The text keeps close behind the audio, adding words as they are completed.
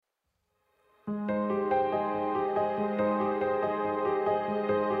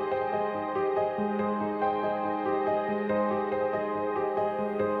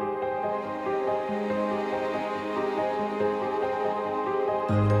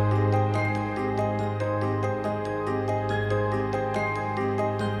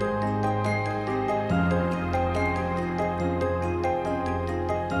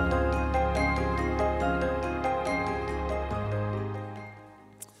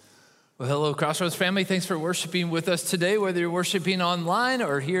Well, hello, Crossroads family. Thanks for worshiping with us today, whether you're worshiping online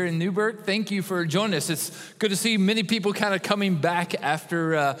or here in Newburgh. Thank you for joining us. It's good to see many people kind of coming back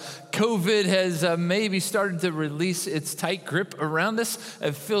after COVID has maybe started to release its tight grip around us.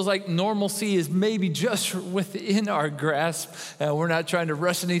 It feels like normalcy is maybe just within our grasp. We're not trying to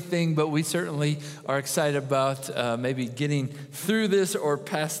rush anything, but we certainly are excited about maybe getting through this or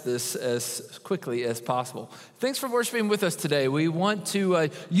past this as quickly as possible. Thanks for worshiping with us today. We want to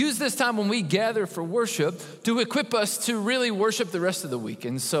use this time when we gather for worship to equip us to really worship the rest of the week.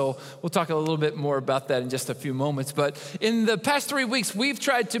 And so we'll talk a little bit more about that in just a few moments. But in the past 3 weeks, we've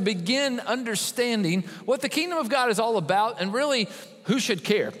tried to begin understanding what the kingdom of God is all about and really who should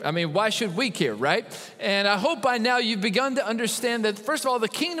care? I mean, why should we care, right? And I hope by now you've begun to understand that, first of all, the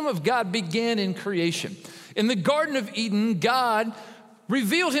kingdom of God began in creation. In the Garden of Eden, God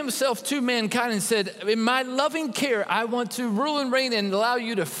revealed himself to mankind and said, in my loving care, I want to rule and reign and allow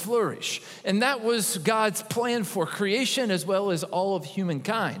you to flourish. And that was God's plan for creation as well as all of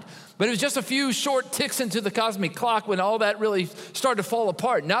humankind. But it was just a few short ticks into the cosmic clock when all that really started to fall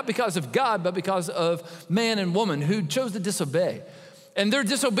apart, not because of God, but because of man and woman who chose to disobey. And their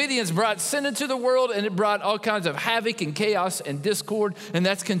disobedience brought sin into the world, and it brought all kinds of havoc and chaos and discord, and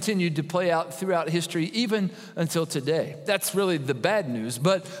that's continued to play out throughout history, even until today. That's really the bad news.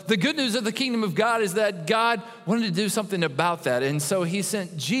 But the good news of the kingdom of God is that God wanted to do something about that, and so he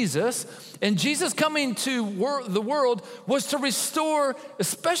sent Jesus. And Jesus coming to the world was to restore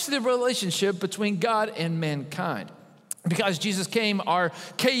especially the relationship between God and mankind. Because Jesus came, our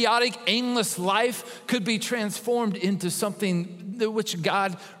chaotic, aimless life could be transformed into something which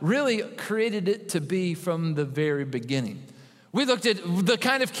God really created it to be from the very beginning. We looked at the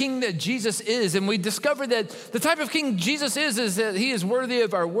kind of king that Jesus is, and we discovered that the type of king Jesus is that he is worthy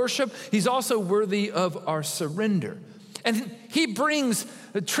of our worship. He's also worthy of our surrender. And he brings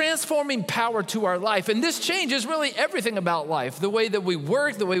transforming power to our life. And this changes really everything about life. The way that we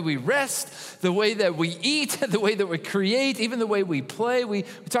work, the way we rest, the way that we eat, the way that we create, even the way we play. We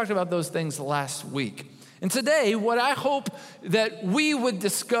talked about those things last week. And today, what I hope that we would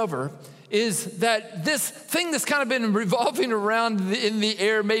discover is that this thing that's kind of been revolving around in the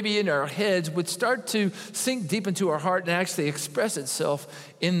air, maybe in our heads, would start to sink deep into our heart and actually express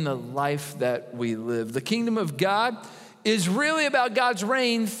itself in the life that we live. The kingdom of God is really about God's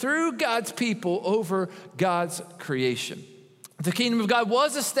reign through God's people over God's creation. The kingdom of God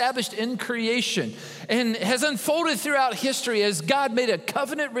was established in creation and has unfolded throughout history as God made a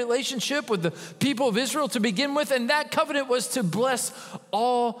covenant relationship with the people of Israel to begin with, and that covenant was to bless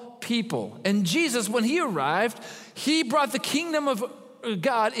all people. And Jesus, when he arrived, he brought the kingdom of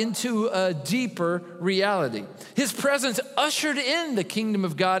God into a deeper reality. His presence ushered in the kingdom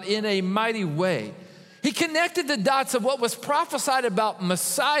of God in a mighty way. He connected the dots of what was prophesied about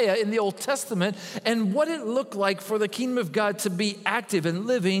Messiah in the Old Testament and what it looked like for the kingdom of God to be active and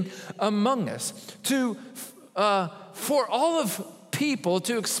living among us, for all of people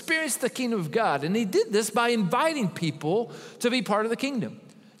to experience the kingdom of God. And he did this by inviting people to be part of the kingdom.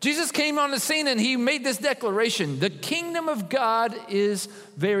 Jesus came on the scene and he made this declaration: the kingdom of God is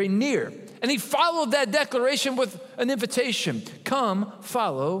very near. And he followed that declaration with an invitation: come,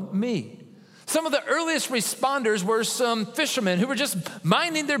 follow me. Some of the earliest responders were some fishermen who were just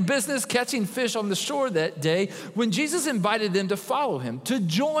minding their business, catching fish on the shore that day, when Jesus invited them to follow him, to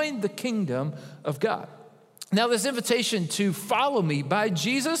join the kingdom of God. Now, this invitation to follow me by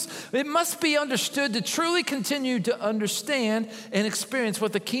Jesus, it must be understood to truly continue to understand and experience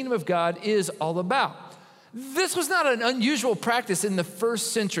what the kingdom of God is all about. This was not an unusual practice in the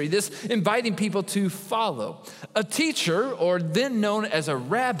first century, this inviting people to follow. A teacher, or then known as a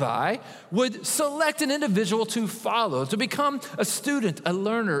rabbi, would select an individual to follow, to become a student, a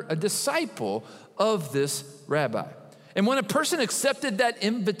learner, a disciple of this rabbi. And when a person accepted that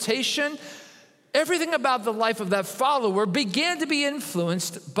invitation, everything about the life of that follower began to be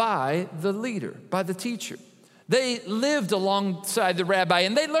influenced by the leader, by the teacher. They lived alongside the rabbi,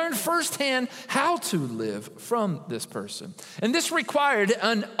 and they learned firsthand how to live from this person. And this required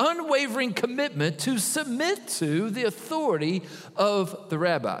an unwavering commitment to submit to the authority of the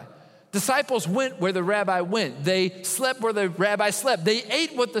rabbi. Disciples went where the rabbi went. They slept where the rabbi slept. They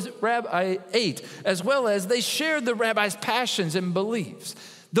ate what the rabbi ate, as well as they shared the rabbi's passions and beliefs.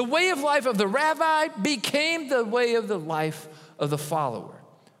 The way of life of the rabbi became the way of the life of the follower.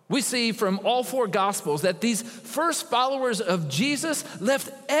 We see from all four Gospels that these first followers of Jesus left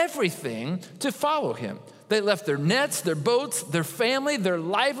everything to follow him. They left their nets, their boats, their family, their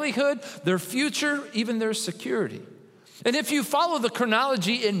livelihood, their future, even their security. And if you follow the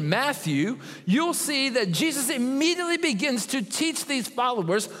chronology in Matthew, you'll see that Jesus immediately begins to teach these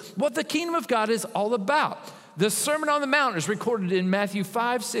followers what the kingdom of God is all about. The Sermon on the Mount is recorded in Matthew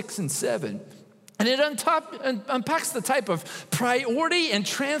 5, 6, and 7. And it unpacks the type of priority and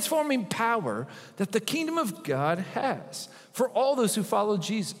transforming power that the kingdom of God has for all those who follow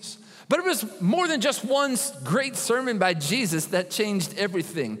Jesus. But it was more than just one great sermon by Jesus that changed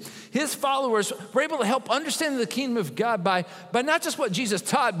everything. His followers were able to help understand the kingdom of God by not just what Jesus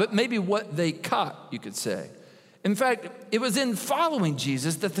taught, but maybe what they caught, you could say. In fact, it was in following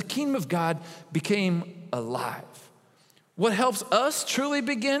Jesus that the kingdom of God became alive. What helps us truly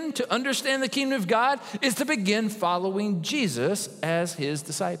begin to understand the kingdom of God is to begin following Jesus as his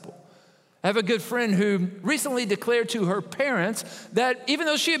disciple. I have a good friend who recently declared to her parents that even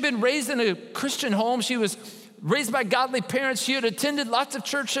though she had been raised in a Christian home, she was raised by godly parents, she had attended lots of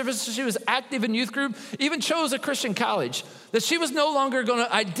church services, she was active in youth group, even chose a Christian college, that she was no longer going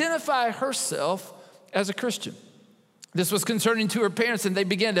to identify herself as a Christian. This was concerning to her parents, and they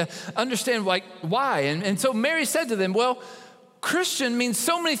began to understand why. And so Mary said to them, well, Christian means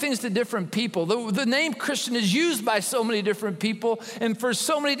so many things to different people. The name Christian is used by so many different people and for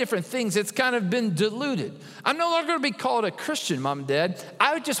so many different things. It's kind of been diluted. I'm no longer going to be called a Christian, Mom and Dad.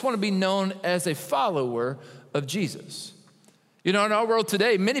 I just want to be known as a follower of Jesus. You know, in our world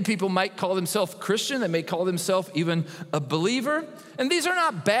today, many people might call themselves Christian. They may call themselves even a believer. And these are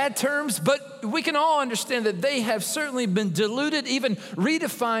not bad terms, but we can all understand that they have certainly been diluted, even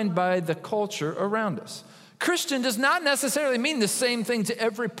redefined by the culture around us. Christian does not necessarily mean the same thing to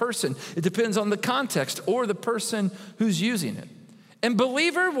every person. It depends on the context or the person who's using it. And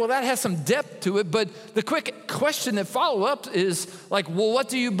believer, well, that has some depth to it, but the quick question that follow up is like, well, what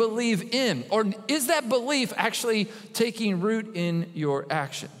do you believe in? Or is that belief actually taking root in your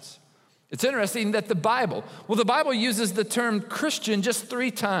actions? It's interesting that the Bible uses the term Christian just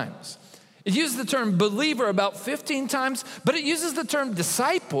 3 times. It uses the term believer about 15 times, but it uses the term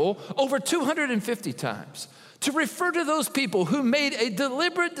disciple over 250 times to refer to those people who made a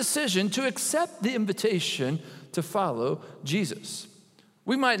deliberate decision to accept the invitation to follow Jesus.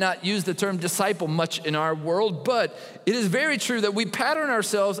 We might not use the term disciple much in our world, but it is very true that we pattern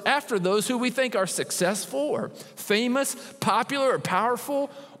ourselves after those who we think are successful or famous, popular or powerful,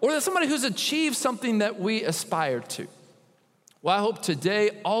 or that somebody who's achieved something that we aspire to. Well, I hope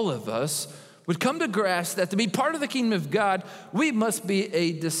today all of us would come to grasp that to be part of the kingdom of God, we must be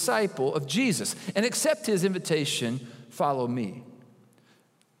a disciple of Jesus and accept his invitation, follow me.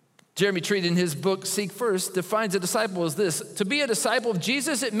 Jeremy Treat in his book, Seek First, defines a disciple as this. To be a disciple of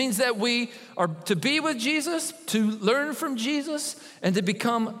Jesus, it means that we are to be with Jesus, to learn from Jesus, and to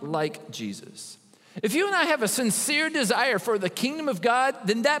become like Jesus. If you and I have a sincere desire for the kingdom of God,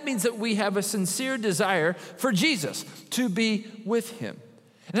 then that means that we have a sincere desire for Jesus, to be with him.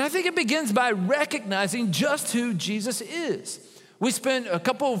 And I think it begins by recognizing just who Jesus is. We spent a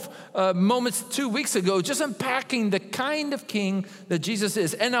couple of moments 2 weeks ago just unpacking the kind of king that Jesus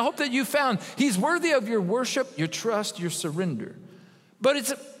is. And I hope that you found he's worthy of your worship, your trust, your surrender.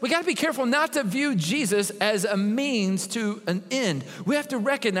 But we got to be careful not to view Jesus as a means to an end. We have to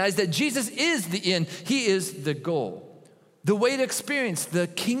recognize that Jesus is the end. He is the goal. The way to experience the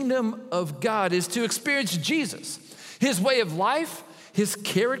kingdom of God is to experience Jesus, his way of life, his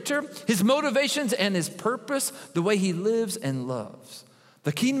character, his motivations, and his purpose, the way he lives and loves.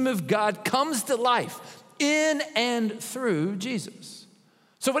 The kingdom of God comes to life in and through Jesus.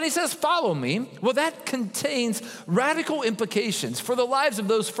 So when he says, follow me, well, that contains radical implications for the lives of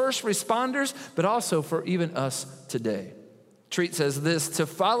those first responders, but also for even us today. Treat says this, to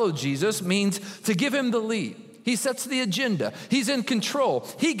follow Jesus means to give him the lead. He sets the agenda. He's in control.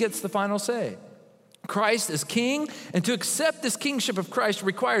 He gets the final say. Christ is king, and to accept this kingship of Christ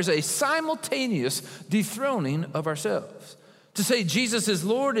requires a simultaneous dethroning of ourselves. To say Jesus is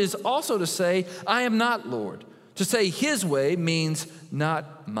Lord is also to say, I am not Lord. To say his way means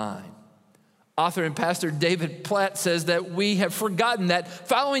not mine. Author and pastor David Platt says that we have forgotten that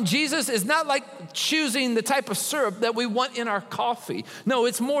following Jesus is not like choosing the type of syrup that we want in our coffee. No,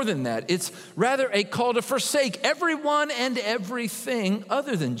 it's more than that. It's rather a call to forsake everyone and everything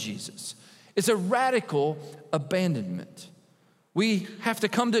other than Jesus. It's a radical abandonment. We have to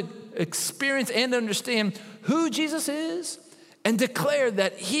come to experience and understand who Jesus is and declare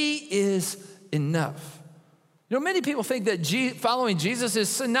that he is enough. You know, many people think that following Jesus is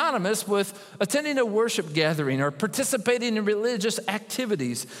synonymous with attending a worship gathering or participating in religious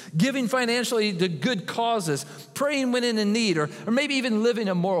activities, giving financially to good causes, praying when in need, or maybe even living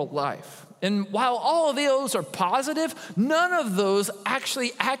a moral life. And while all of those are positive, none of those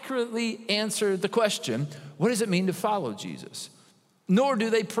actually accurately answer the question, what does it mean to follow Jesus? Nor do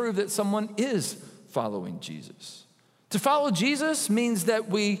they prove that someone is following Jesus. To follow Jesus means that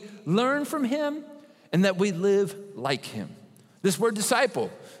we learn from him and that we live like him. This word disciple,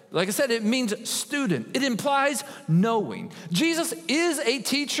 like I said, it means student. It implies knowing. Jesus is a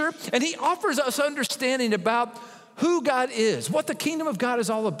teacher, and he offers us understanding about who God is, what the kingdom of God is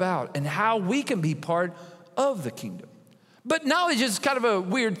all about, and how we can be part of the kingdom. But knowledge is kind of a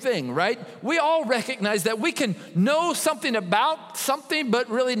weird thing, right? We all recognize that we can know something about something, but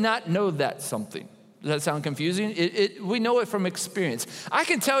really not know that something. Does that sound confusing? We know it from experience. I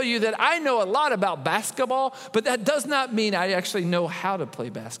can tell you that I know a lot about basketball, but that does not mean I actually know how to play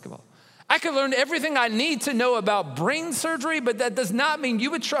basketball. I can learn everything I need to know about brain surgery, but that does not mean you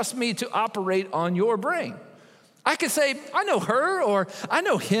would trust me to operate on your brain. I could say, I know her or I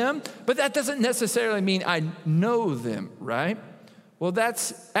know him, but that doesn't necessarily mean I know them, right? Well,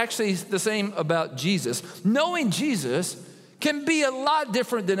 that's actually the same about Jesus. Knowing Jesus can be a lot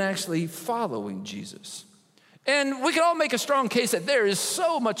different than actually following Jesus. And we can all make a strong case that there is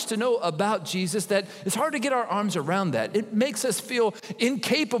so much to know about Jesus that it's hard to get our arms around that. It makes us feel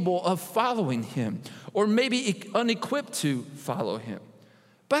incapable of following him or maybe unequipped to follow him.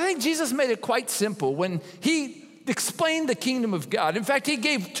 But I think Jesus made it quite simple when he explained the kingdom of God. In fact, he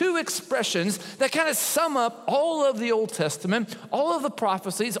gave two expressions that kind of sum up all of the Old Testament, all of the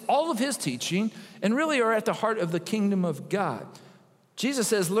prophecies, all of his teaching, and really are at the heart of the kingdom of God. Jesus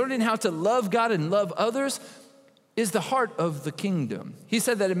says learning how to love God and love others is the heart of the kingdom. He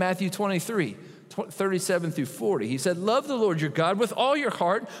said that in Matthew 23, 37 through 40. He said, love the Lord your God with all your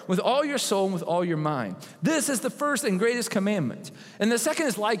heart, with all your soul, and with all your mind. This is the first and greatest commandment. And the second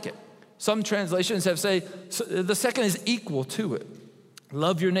is like it. Some translations have say the second is equal to it.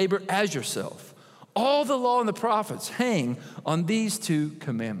 Love your neighbor as yourself. All the law and the prophets hang on these two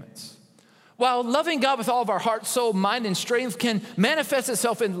commandments. While loving God with all of our heart, soul, mind, and strength can manifest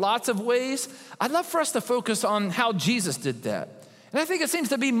itself in lots of ways, I'd love for us to focus on how Jesus did that. And I think it seems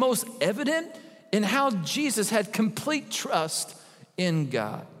to be most evident in how Jesus had complete trust in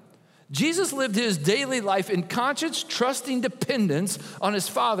God. Jesus lived his daily life in conscious, trusting dependence on his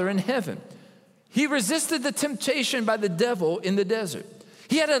Father in heaven. He resisted the temptation by the devil in the desert.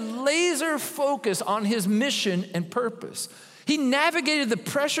 He had a laser focus on his mission and purpose. He navigated the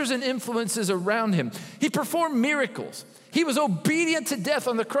pressures and influences around him. He performed miracles. He was obedient to death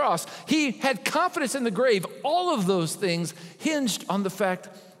on the cross. He had confidence in the grave. All of those things hinged on the fact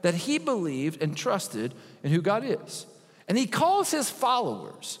that he believed and trusted in who God is. And he calls his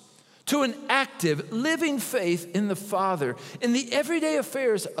followers to an active, living faith in the Father in the everyday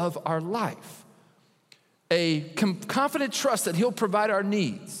affairs of our life. A confident trust that he'll provide our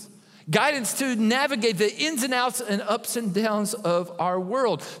needs. Guidance to navigate the ins and outs and ups and downs of our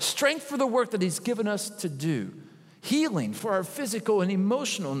world. Strength for the work that he's given us to do. Healing for our physical and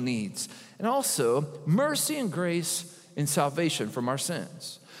emotional needs. And also mercy and grace in salvation from our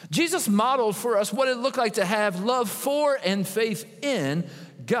sins. Jesus modeled for us what it looked like to have love for and faith in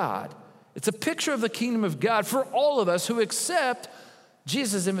God. It's a picture of the kingdom of God for all of us who accept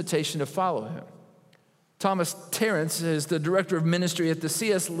Jesus' invitation to follow him. Thomas Terrence is the director of ministry at the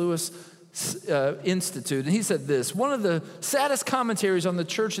C.S. Lewis Institute, and he said this: one of the saddest commentaries on the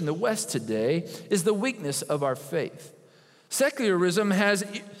church in the West today is the weakness of our faith. Secularism has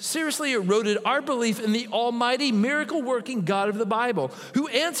seriously eroded our belief in the almighty, miracle-working God of the Bible, who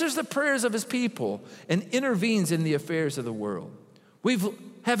answers the prayers of his people and intervenes in the affairs of the world. We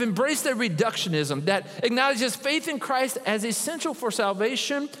have embraced a reductionism that acknowledges faith in Christ as essential for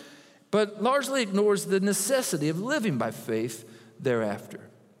salvation, but largely ignores the necessity of living by faith thereafter.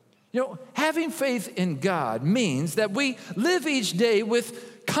 You know, having faith in God means that we live each day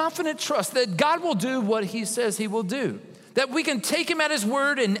with confident trust that God will do what he says he will do, that we can take him at his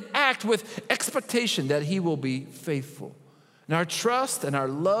word and act with expectation that he will be faithful. And our trust and our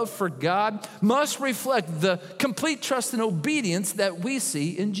love for God must reflect the complete trust and obedience that we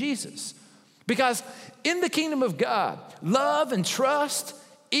see in Jesus. Because in the kingdom of God, love and trust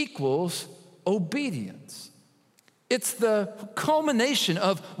equals obedience. It's the culmination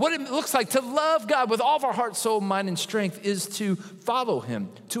of what it looks like to love God with all of our heart, soul, mind, and strength is to follow him,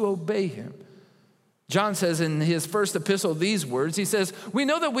 to obey him. John says in his first epistle these words, he says, we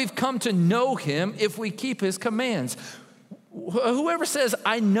know that we've come to know him if we keep his commands. Whoever says,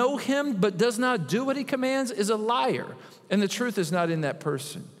 I know him, but does not do what he commands is a liar, and the truth is not in that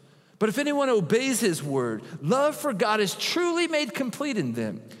person. But if anyone obeys his word, love for God is truly made complete in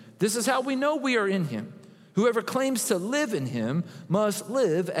them. This is how we know we are in him. Whoever claims to live in him must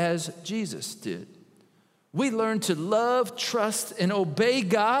live as Jesus did. We learn to love, trust, and obey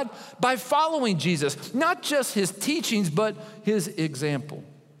God by following Jesus, not just his teachings, but his example.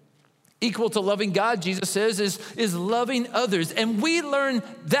 Equal to loving God, Jesus says, is loving others. And we learn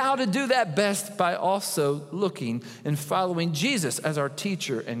how to do that best by also looking and following Jesus as our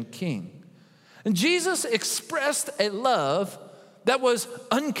teacher and king. And Jesus expressed a love that was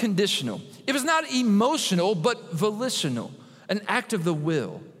unconditional. It was not emotional, but volitional, an act of the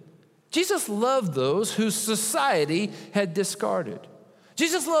will. Jesus loved those whose society had discarded.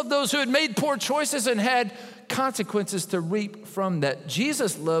 Jesus loved those who had made poor choices and had consequences to reap from that.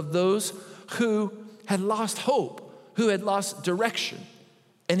 Jesus loved those who had lost hope, who had lost direction,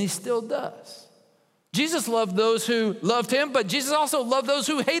 and he still does. Jesus loved those who loved him, but Jesus also loved those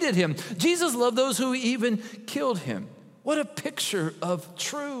who hated him. Jesus loved those who even killed him. What a picture of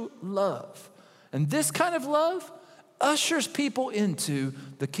true love. And this kind of love ushers people into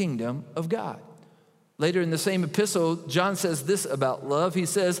the kingdom of God. Later in the same epistle, John says this about love. He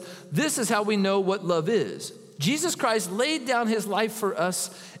says, "This is how we know what love is. Jesus Christ laid down his life for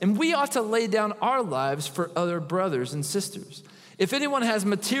us, and we ought to lay down our lives for other brothers and sisters. If anyone has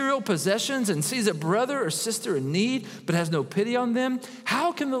material possessions and sees a brother or sister in need but has no pity on them,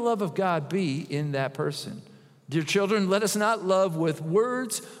 how can the love of God be in that person? Dear children, let us not love with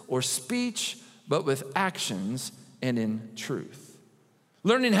words or speech, but with actions and in truth."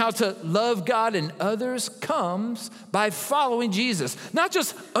 Learning how to love God and others comes by following Jesus, not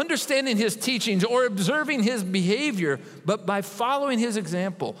just understanding his teachings or observing his behavior, but by following his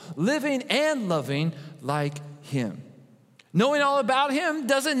example, living and loving like him. Knowing all about him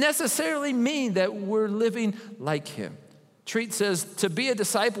doesn't necessarily mean that we're living like him. Treat says to be a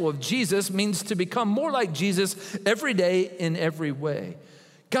disciple of Jesus means to become more like Jesus every day in every way.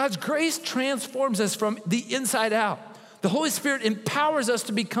 God's grace transforms us from the inside out. The Holy Spirit empowers us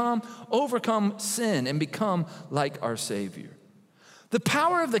to overcome sin and become like our Savior. The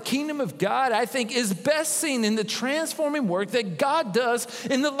power of the kingdom of God, I think, is best seen in the transforming work that God does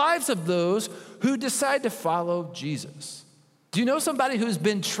in the lives of those who decide to follow Jesus. Do you know somebody who's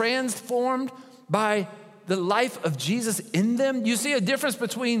been transformed by the life of Jesus in them? You see a difference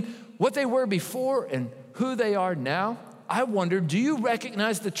between what they were before and who they are now? I wonder, do you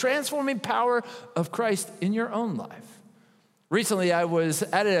recognize the transforming power of Christ in your own life? Recently, I was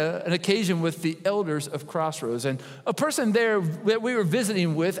at an occasion with the elders of Crossroads, and a person there that we were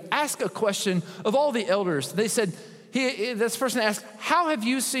visiting with asked a question of all the elders. They said, this person asked, "How have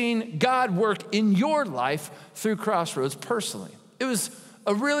you seen God work in your life through Crossroads personally?" It was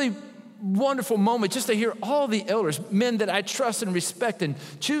a really wonderful moment just to hear all the elders, men that I trust and respect and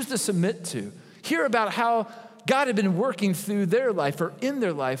choose to submit to, hear about how God had been working through their life or in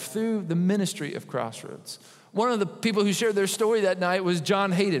their life through the ministry of Crossroads. One of the people who shared their story that night was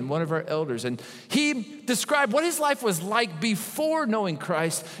John Hayden, one of our elders, and he described what his life was like before knowing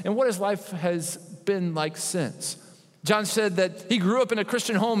Christ and what his life has been like since. John said that he grew up in a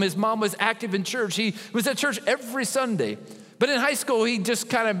Christian home. His mom was active in church. He was at church every Sunday. But in high school, he just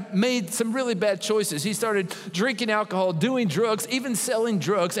kind of made some really bad choices. He started drinking alcohol, doing drugs, even selling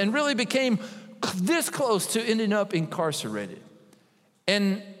drugs, and really became this close to ending up incarcerated.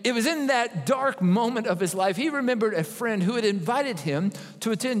 And it was in that dark moment of his life, he remembered a friend who had invited him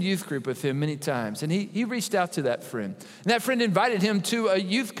to attend youth group with him many times. And he reached out to that friend. And that friend invited him to a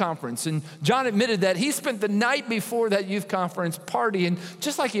youth conference. And John admitted that he spent the night before that youth conference partying,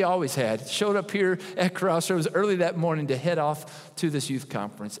 just like he always had. Showed up here at Crossroads early that morning to head off to this youth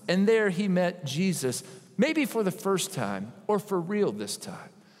conference. And there he met Jesus, maybe for the first time or for real this time.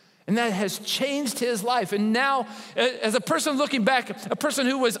 And that has changed his life. And now, as a person looking back, a person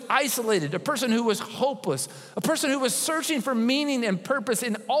who was isolated, a person who was hopeless, a person who was searching for meaning and purpose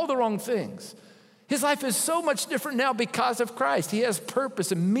in all the wrong things, his life is so much different now because of Christ. He has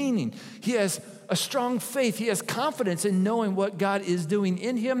purpose and meaning. He has a strong faith. He has confidence in knowing what God is doing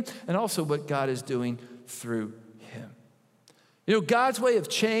in him and also what God is doing through him. You know, God's way of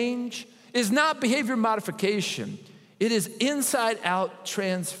change is not behavior modification. It is inside-out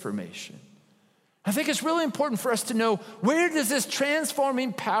transformation. I think it's really important for us to know, where does this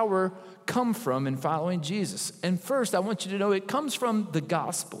transforming power come from in following Jesus? And first, I want you to know it comes from the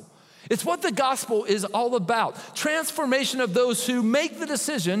gospel. It's what the gospel is all about, transformation of those who make the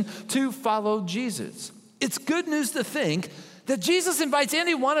decision to follow Jesus. It's good news to think that Jesus invites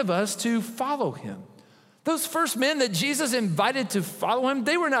any one of us to follow him. Those first men that Jesus invited to follow him,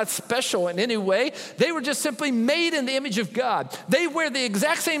 they were not special in any way. They were just simply made in the image of God. They wear the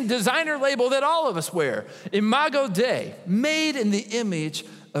exact same designer label that all of us wear, Imago Dei, made in the image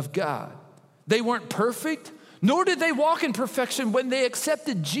of God. They weren't perfect, nor did they walk in perfection when they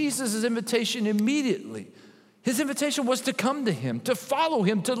accepted Jesus' invitation immediately. His invitation was to come to him, to follow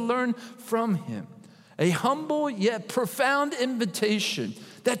him, to learn from him. A humble yet profound invitation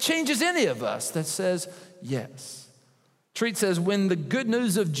that changes any of us, that says yes. Treat says, when the good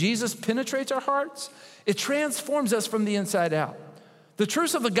news of Jesus penetrates our hearts, it transforms us from the inside out. The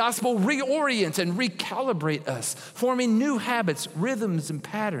truths of the gospel reorient and recalibrate us, forming new habits, rhythms, and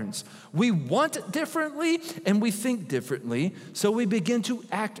patterns. We want differently and we think differently, so we begin to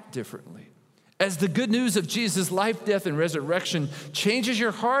act differently. As the good news of Jesus' life, death, and resurrection changes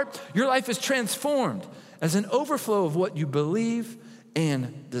your heart, your life is transformed as an overflow of what you believe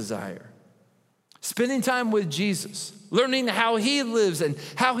and desire. Spending time with Jesus, learning how he lives and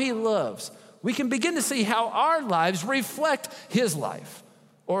how he loves, we can begin to see how our lives reflect his life,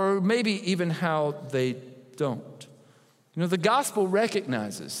 or maybe even how they don't. You know, the gospel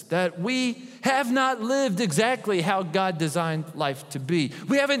recognizes that we have not lived exactly how God designed life to be.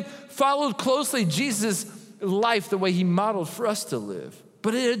 We haven't followed closely Jesus' life the way he modeled for us to live,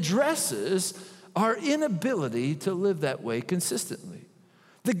 but it addresses our inability to live that way consistently.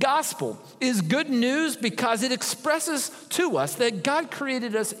 The gospel is good news because it expresses to us that God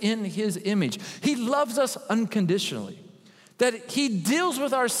created us in his image. He loves us unconditionally, that he deals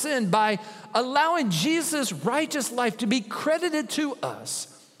with our sin by allowing Jesus' righteous life to be credited to us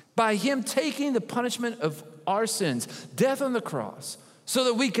by him taking the punishment of our sins, death on the cross, so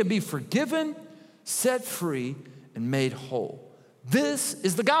that we could be forgiven, set free, and made whole. This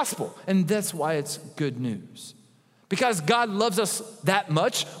is the gospel, and that's why it's good news. Because God loves us that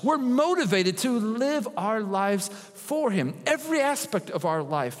much, we're motivated to live our lives for him, every aspect of our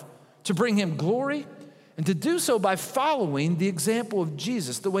life, to bring him glory, and to do so by following the example of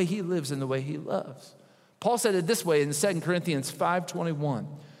Jesus, the way he lives and the way he loves. Paul said it this way in 2 Corinthians 5:21.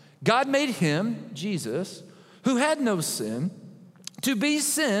 God made him, Jesus, who had no sin, to be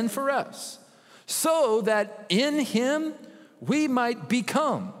sin for us, so that in him we might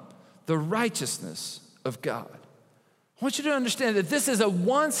become the righteousness of God. I want you to understand that this is a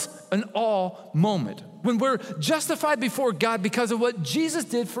once and all moment when we're justified before God because of what Jesus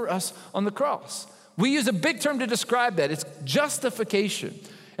did for us on the cross. We use a big term to describe that. It's justification.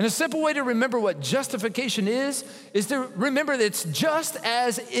 And a simple way to remember what justification is to remember that it's just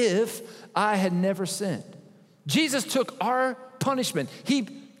as if I had never sinned. Jesus took our punishment. He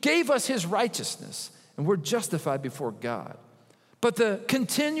gave us his righteousness, and we're justified before God. But the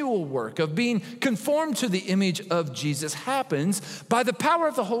continual work of being conformed to the image of Jesus happens by the power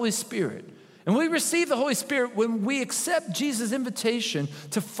of the Holy Spirit. And we receive the Holy Spirit when we accept Jesus' invitation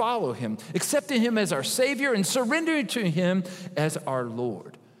to follow him, accepting him as our Savior and surrendering to him as our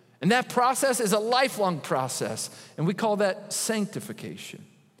Lord. And that process is a lifelong process, and we call that sanctification.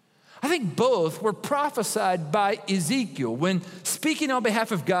 I think both were prophesied by Ezekiel. When speaking on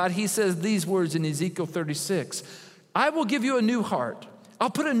behalf of God, he says these words in Ezekiel 36, I will give you a new heart. I'll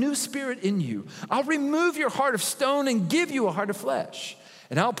put a new spirit in you. I'll remove your heart of stone and give you a heart of flesh.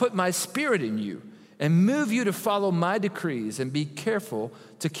 And I'll put my spirit in you and move you to follow my decrees and be careful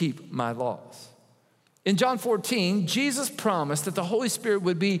to keep my laws. In John 14, Jesus promised that the Holy Spirit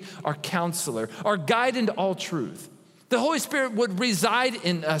would be our counselor, our guide into all truth. The Holy Spirit would reside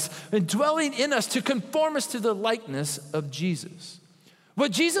in us and dwelling in us to conform us to the likeness of Jesus.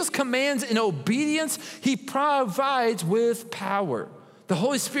 What Jesus commands in obedience, he provides with power. The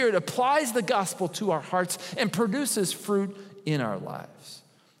Holy Spirit applies the gospel to our hearts and produces fruit in our lives.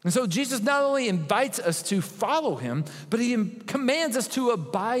 And so Jesus not only invites us to follow him, but he commands us to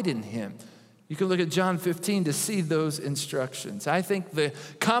abide in him. You can look at John 15 to see those instructions. I think the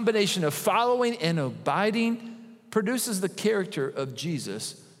combination of following and abiding produces the character of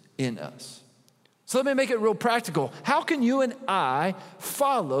Jesus in us. So let me make it real practical. How can you and I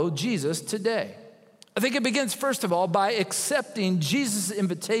follow Jesus today? I think it begins, first of all, by accepting Jesus'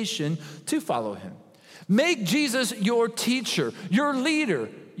 invitation to follow him. Make Jesus your teacher, your leader,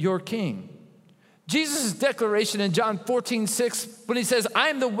 your king. Jesus' declaration in John 14:6, when he says, I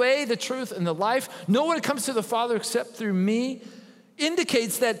am the way, the truth, and the life, no one comes to the Father except through me,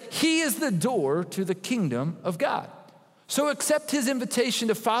 indicates that he is the door to the kingdom of God. So accept his invitation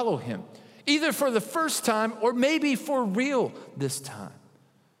to follow him, either for the first time or maybe for real this time.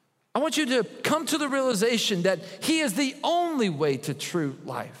 I want you to come to the realization that he is the only way to true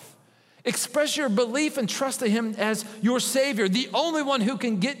life. Express your belief and trust in him as your Savior, the only one who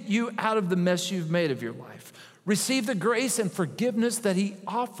can get you out of the mess you've made of your life. Receive the grace and forgiveness that he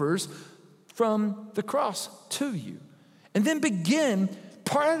offers from the cross to you. And then begin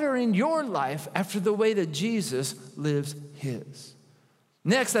patterning your life after the way that Jesus lives his.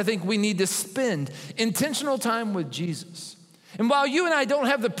 Next, I think we need to spend intentional time with Jesus. And while you and I don't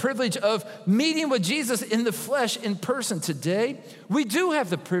have the privilege of meeting with Jesus in the flesh in person today, we do have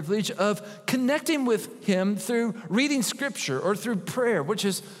the privilege of connecting with him through reading scripture or through prayer, which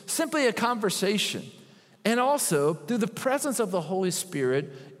is simply a conversation, and also through the presence of the Holy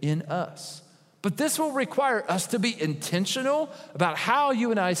Spirit in us. But this will require us to be intentional about how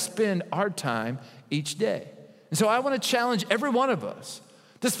you and I spend our time each day. And so I want to challenge every one of us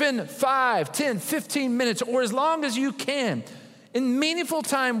to spend 5, 10, 15 minutes, or as long as you can, in meaningful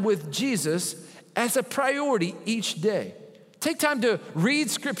time with Jesus as a priority each day. Take time to read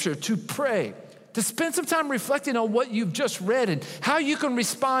scripture, to pray, to spend some time reflecting on what you've just read and how you can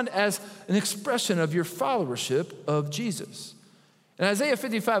respond as an expression of your followership of Jesus. In Isaiah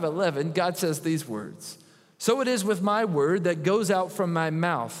 55:11, God says these words, "So it is with my word that goes out from my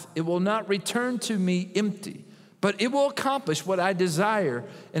mouth. It will not return to me empty, but it will accomplish what I desire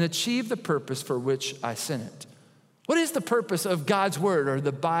and achieve the purpose for which I sent it." What is the purpose of God's word or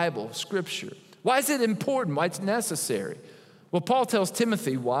the Bible, scripture? Why is it important? Why it's necessary? Well, Paul tells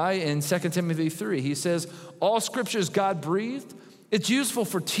Timothy why in 2 Timothy 3. He says, all scripture is God-breathed. It's useful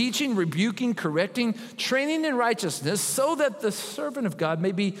for teaching, rebuking, correcting, training in righteousness, so that the servant of God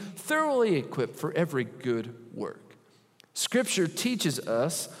may be thoroughly equipped for every good work. Scripture teaches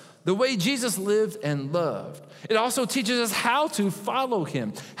us the way Jesus lived and loved. It also teaches us how to follow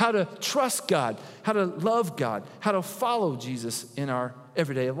him, how to trust God, how to love God, how to follow Jesus in our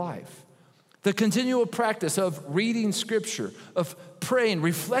everyday life. The continual practice of reading scripture, of praying,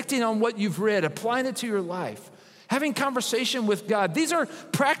 reflecting on what you've read, applying it to your life, having conversation with God. These are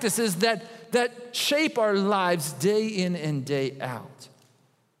practices that shape our lives day in and day out.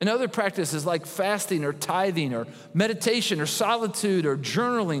 And other practices like fasting or tithing or meditation or solitude or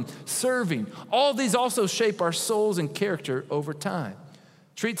journaling, serving, all these also shape our souls and character over time.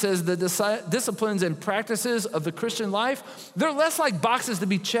 Treat says the disciplines and practices of the Christian life, they're less like boxes to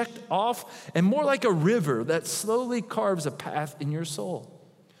be checked off and more like a river that slowly carves a path in your soul.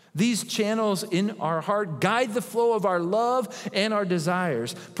 These channels in our heart guide the flow of our love and our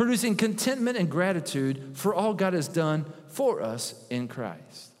desires, producing contentment and gratitude for all God has done for us in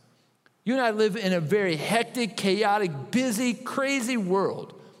Christ. You and I live in a very hectic, chaotic, busy, crazy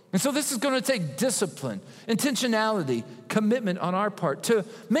world. And so this is going to take discipline, intentionality, commitment on our part to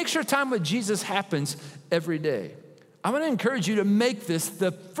make sure time with Jesus happens every day. I want to encourage you to make this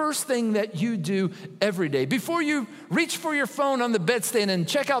the first thing that you do every day. Before you reach for your phone on the bedstand and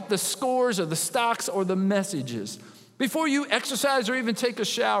check out the scores or the stocks or the messages, before you exercise or even take a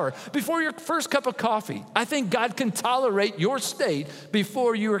shower, before your first cup of coffee, I think God can tolerate your state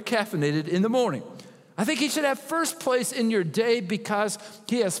before you are caffeinated in the morning. I think he should have first place in your day because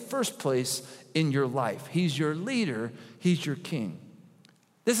he has first place in your life. He's your leader. He's your king.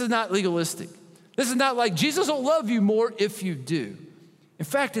 This is not legalistic. This is not like Jesus will love you more if you do. In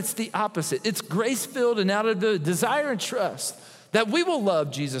fact, it's the opposite. It's grace-filled and out of the desire and trust that we will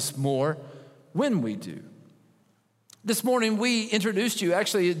love Jesus more when we do. This morning, we introduced you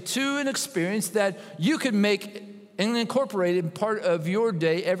actually to an experience that you could make and incorporate in part of your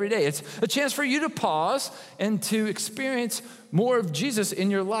day every day. It's a chance for you to pause and to experience more of Jesus in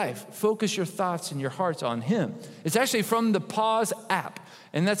your life. Focus your thoughts and your hearts on him. It's actually from the Pause app.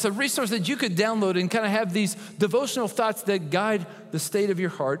 And that's a resource that you could download and kind of have these devotional thoughts that guide the state of your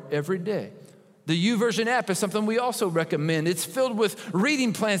heart every day. The YouVersion app is something we also recommend. It's filled with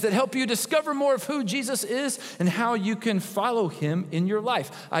reading plans that help you discover more of who Jesus is and how you can follow him in your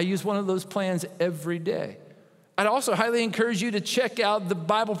life. I use one of those plans every day. I'd also highly encourage you to check out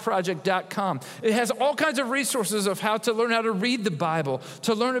thebibleproject.com. It has all kinds of resources of how to learn how to read the Bible,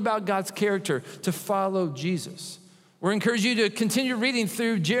 to learn about God's character, to follow Jesus. We're encouraging you to continue reading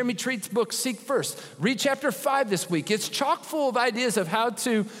through Jeremy Treat's book, Seek First. Read chapter 5 this week. It's chock full of ideas of how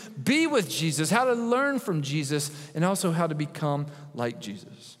to be with Jesus, how to learn from Jesus, and also how to become like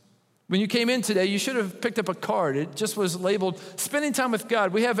Jesus. When you came in today, you should have picked up a card. It just was labeled Spending Time with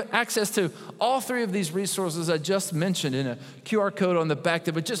God. We have access to all three of these resources I just mentioned in a QR code on the back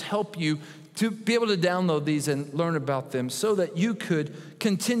that would just help you to be able to download these and learn about them so that you could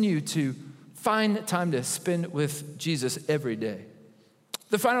continue to find time to spend with Jesus every day.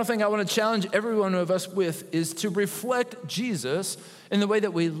 The final thing I want to challenge every one of us with is to reflect Jesus in the way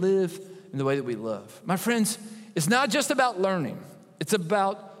that we live, in the way that we love. My friends, it's not just about learning. It's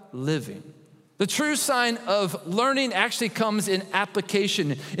about living. The true sign of learning actually comes in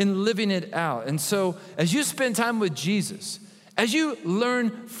application, in living it out. And so as you spend time with Jesus, as you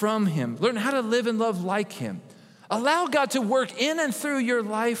learn from him, learn how to live and love like him, allow God to work in and through your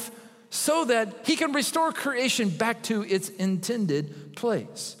life so that he can restore creation back to its intended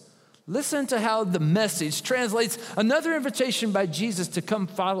place. Listen to how the Message translates another invitation by Jesus to come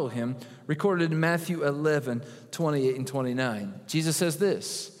follow him, recorded in Matthew 11, 28 and 29. Jesus says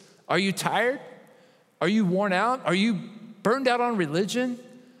this, "Are you tired? Are you worn out? Are you burned out on religion?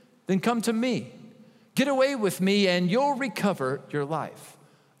 Then come to me. Get away with me and you'll recover your life.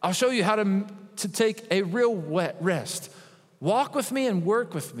 I'll show you how to take a real rest. Walk with me and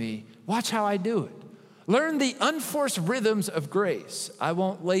work with me. Watch how I do it. Learn the unforced rhythms of grace. I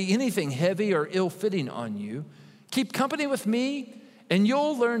won't lay anything heavy or ill-fitting on you. Keep company with me, and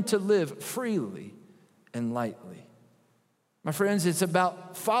you'll learn to live freely and lightly." My friends, it's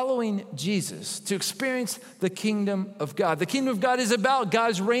about following Jesus to experience the kingdom of God. The kingdom of God is about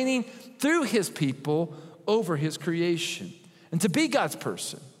God's reigning through his people over his creation. And to be God's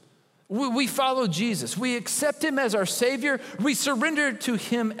person, we follow Jesus. We accept him as our Savior. We surrender to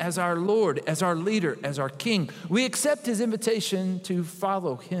him as our Lord, as our leader, as our King. We accept his invitation to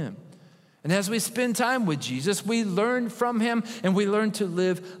follow him. And as we spend time with Jesus, we learn from him and we learn to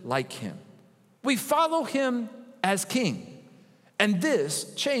live like him. We follow him as King. And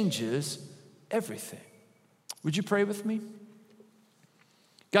this changes everything. Would you pray with me?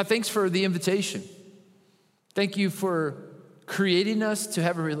 God, thanks for the invitation. Thank you for creating us to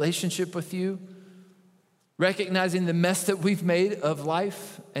have a relationship with you, recognizing the mess that we've made of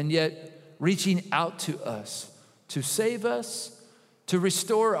life, and yet reaching out to us to save us, to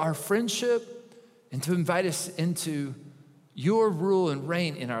restore our friendship, and to invite us into your rule and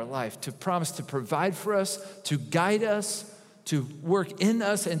reign in our life, to promise to provide for us, to guide us, to work in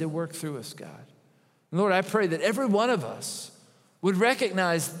us, and to work through us, God. And Lord, I pray that every one of us would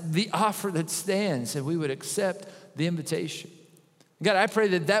recognize the offer that stands and we would accept the invitation. God, I pray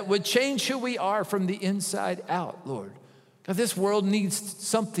that that would change who we are from the inside out, Lord. God, this world needs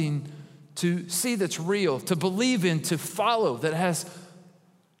something to see that's real, to believe in, to follow, that has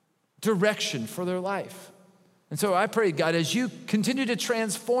direction for their life. And so I pray, God, as you continue to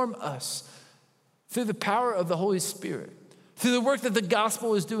transform us through the power of the Holy Spirit, through the work that the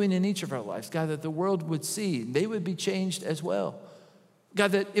gospel is doing in each of our lives, God, that the world would see, they would be changed as well.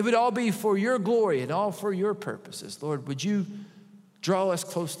 God, that it would all be for your glory and all for your purposes. Lord, would you draw us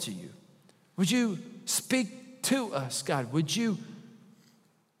close to you? Would you speak to us, God? Would you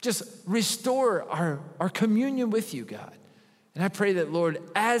just restore our communion with you, God? And I pray that, Lord,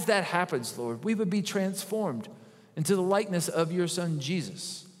 as that happens, Lord, we would be transformed into the likeness of your Son,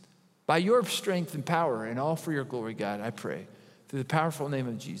 Jesus. By your strength and power and all for your glory, God, I pray. Through the powerful name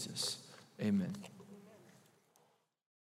of Jesus, amen.